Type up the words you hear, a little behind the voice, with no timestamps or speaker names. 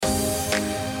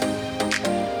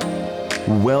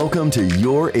Welcome to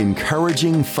your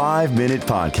encouraging 5-minute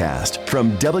podcast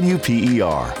from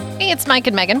WPER. Hey, it's Mike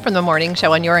and Megan from the morning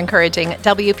show on Your Encouraging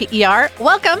WPER.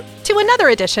 Welcome to another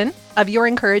edition of Your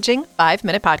Encouraging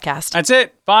 5-minute podcast. That's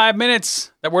it. 5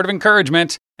 minutes. That word of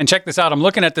encouragement. And check this out. I'm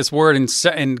looking at this word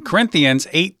in Corinthians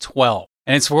 8:12.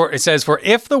 And it says, for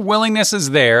if the willingness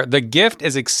is there, the gift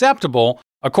is acceptable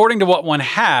according to what one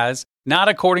has, not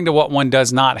according to what one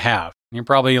does not have. And you're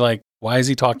probably like, why is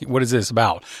he talking? What is this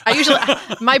about?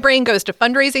 My brain goes to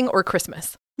fundraising or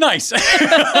Christmas. Nice.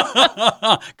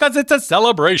 Because it's a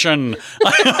celebration.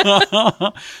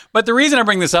 But the reason I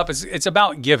bring this up is it's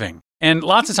about giving. And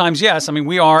lots of times, yes, I mean,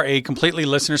 we are a completely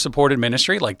listener-supported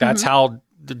ministry. Like that's how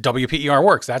the WPER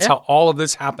works. That's how all of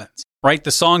this happens, right? The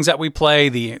songs that we play,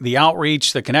 the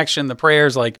outreach, the connection, the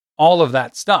prayers, like all of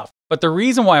that stuff. But the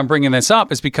reason why I'm bringing this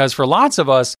up is because for lots of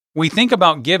us, we think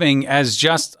about giving as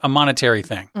just a monetary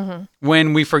thing.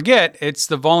 When we forget, it's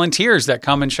the volunteers that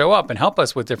come and show up and help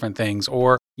us with different things,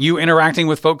 or you interacting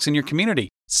with folks in your community.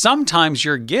 Sometimes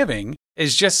your giving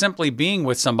is just simply being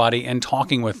with somebody and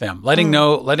talking with them, letting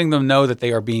them know that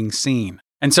they are being seen.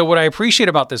 And so what I appreciate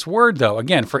about this word, though,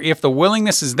 again, for if the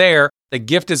willingness is there, the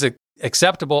gift is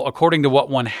acceptable according to what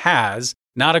one has,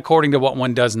 not according to what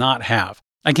one does not have.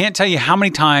 I can't tell you how many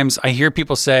times I hear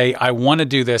people say, I want to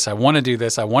do this, I want to do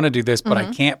this, I want to do this, but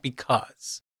I can't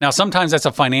because. Now, sometimes that's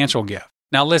a financial gift.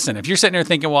 Now, listen, if you're sitting there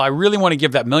thinking, well, I really want to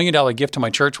give that $1 million gift to my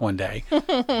church one day,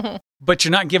 but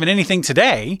you're not giving anything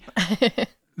today,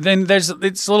 then it's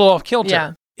a little off kilter.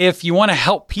 Yeah. If you want to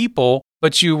help people,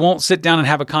 but you won't sit down and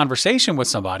have a conversation with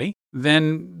somebody,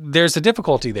 then there's a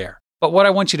difficulty there. But what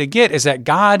I want you to get is that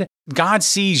God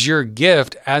sees your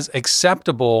gift as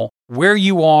acceptable where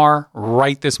you are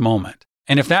right this moment.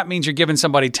 And if that means you're giving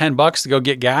somebody $10 to go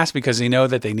get gas because they know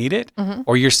that they need it,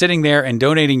 or you're sitting there and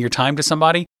donating your time to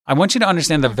somebody, I want you to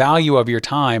understand the value of your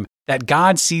time, that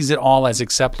God sees it all as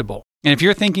acceptable. And if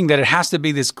you're thinking that it has to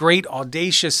be this great,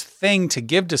 audacious thing to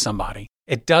give to somebody,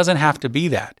 it doesn't have to be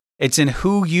that. It's in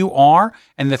who you are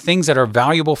and the things that are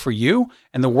valuable for you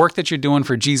and the work that you're doing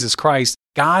for Jesus Christ.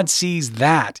 God sees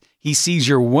that. He sees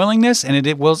your willingness, and it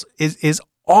is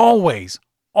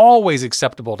always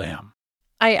acceptable to him.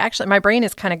 My brain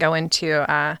is kind of going to,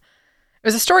 it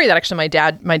was a story that actually my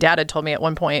dad had told me at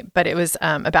one point, but it was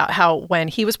about how when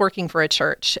he was working for a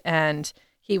church and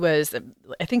he was,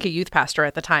 I think, a youth pastor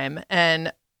at the time,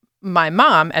 and my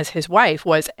mom, as his wife,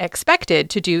 was expected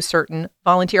to do certain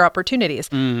volunteer opportunities.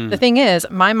 The thing is,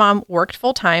 my mom worked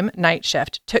full-time night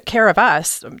shift, took care of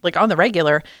us, like on the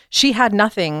regular. She had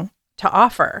nothing to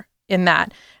offer in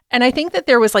that. And I think that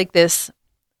there was this,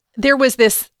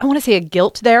 I want to say a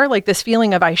guilt there, like this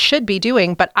feeling of I should be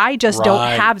doing, but I just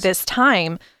don't have this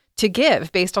time to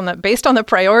give based on the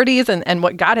priorities and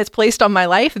what God has placed on my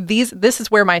life. This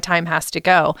is where my time has to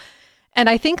go. And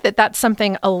I think that that's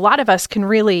something a lot of us can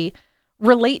really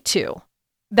relate to,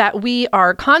 that we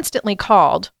are constantly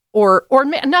called, or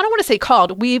not, I don't want to say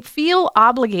called, we feel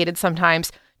obligated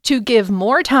sometimes to give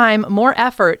more time, more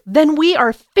effort than we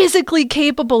are physically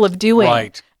capable of doing.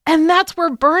 Right. And that's where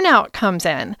burnout comes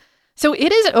in. So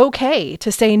it is okay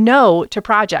to say no to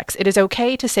projects. It is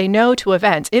okay to say no to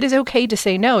events. It is okay to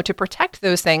say no to protect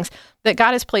those things that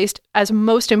God has placed as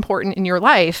most important in your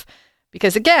life.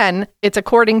 Because again, it's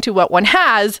according to what one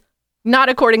has, not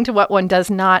according to what one does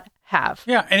not have.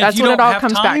 Yeah, and that's if you what don't it all have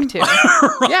comes time, back to.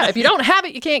 right. Yeah, if you don't have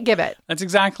it, you can't give it. That's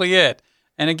exactly it.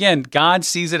 And again, God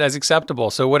sees it as acceptable.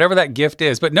 So whatever that gift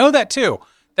is, but know that too,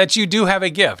 that you do have a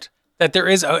gift, that there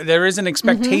is an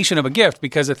expectation of a gift,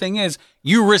 because the thing is,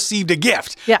 you received a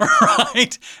gift,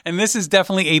 right? And this is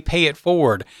definitely a pay it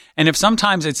forward. And if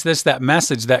sometimes it's that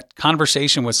message, that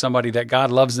conversation with somebody that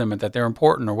God loves them and that they're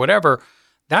important or whatever,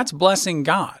 that's blessing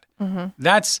God.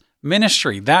 That's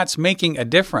ministry. That's making a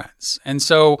difference. And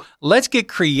so let's get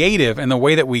creative in the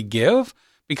way that we give,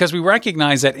 because we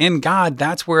recognize that in God,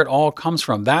 that's where it all comes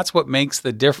from. That's what makes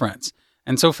the difference.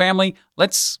 And so family,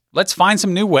 let's find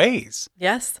some new ways.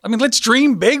 Yes. I mean, let's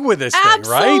dream big with this thing,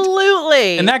 right?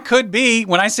 Absolutely. And that could be,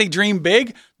 when I say dream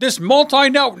big, this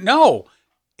no.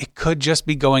 It could just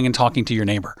be going and talking to your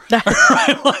neighbor.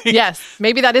 Right? Like, yes,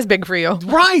 maybe that is big for you.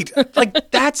 Right. Like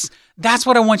that's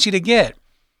what I want you to get.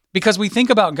 Because we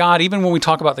think about God, even when we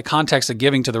talk about the context of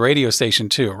giving to the radio station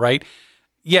too, right?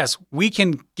 Yes, we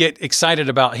can get excited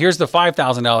about, here's the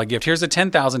 $5,000 gift, here's the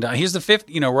 $10,000, here's the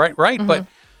 $50,000, right? But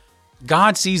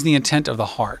God sees the intent of the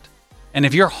heart. And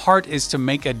if your heart is to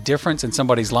make a difference in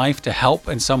somebody's life, to help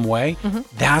in some way,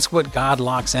 that's what God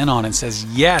locks in on and says,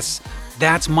 yes,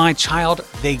 that's my child.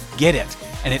 They get it.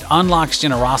 And it unlocks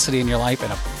generosity in your life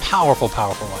in a powerful,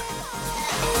 powerful way.